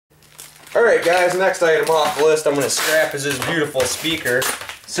Alright guys, next item off the list I'm going to scrap is this beautiful speaker.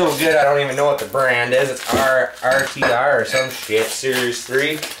 So good I don't even know what the brand is. It's RTR or some shit, Series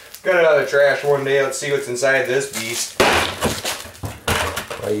 3. Got it out of the trash one day. Let's see what's inside this beast.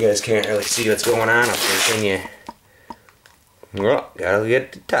 Well, you guys can't really see what's going on up there, can you? Well, gotta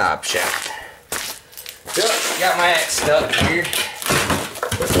get the top shot. Yep, got my axe stuck here.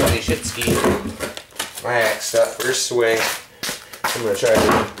 Holy shit ski. My axe stuck for a swing. I'm gonna try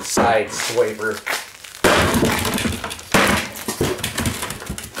the side swiper.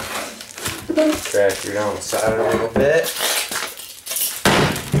 Track her down the side a little bit.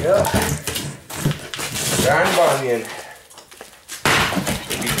 Yep. John Bunyan.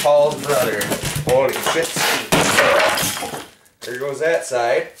 Would be Paul's brother. Holy shit. There goes that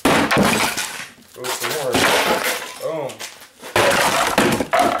side. Goes some more. Boom.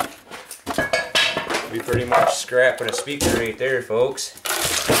 Be pretty much scrapping a speaker right there, folks.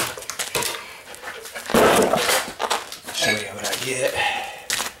 Show you what I get.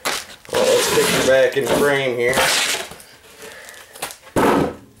 Well, let's pick her back in frame here.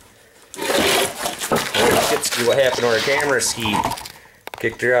 Ski, what happened to our camera ski?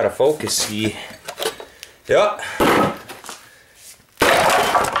 Kicked her out of focus ski. Yep.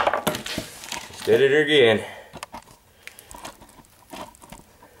 Did it again.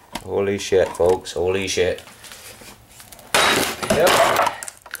 Holy shit, folks. Holy shit. Yep.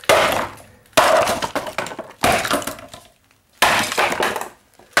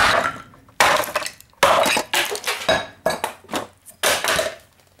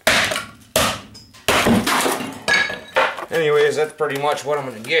 Anyways, that's pretty much what I'm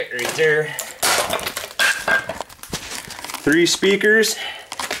going to get right there. 3 speakers.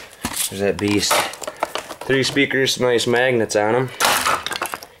 There's that beast. 3 speakers, some nice magnets on them.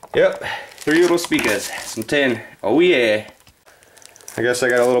 Yep, 3 little speakers, some tin. Oh yeah. I guess I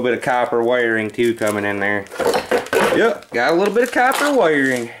got a little bit of copper wiring too coming in there. Yep, got a little bit of copper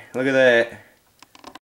wiring. Look at that.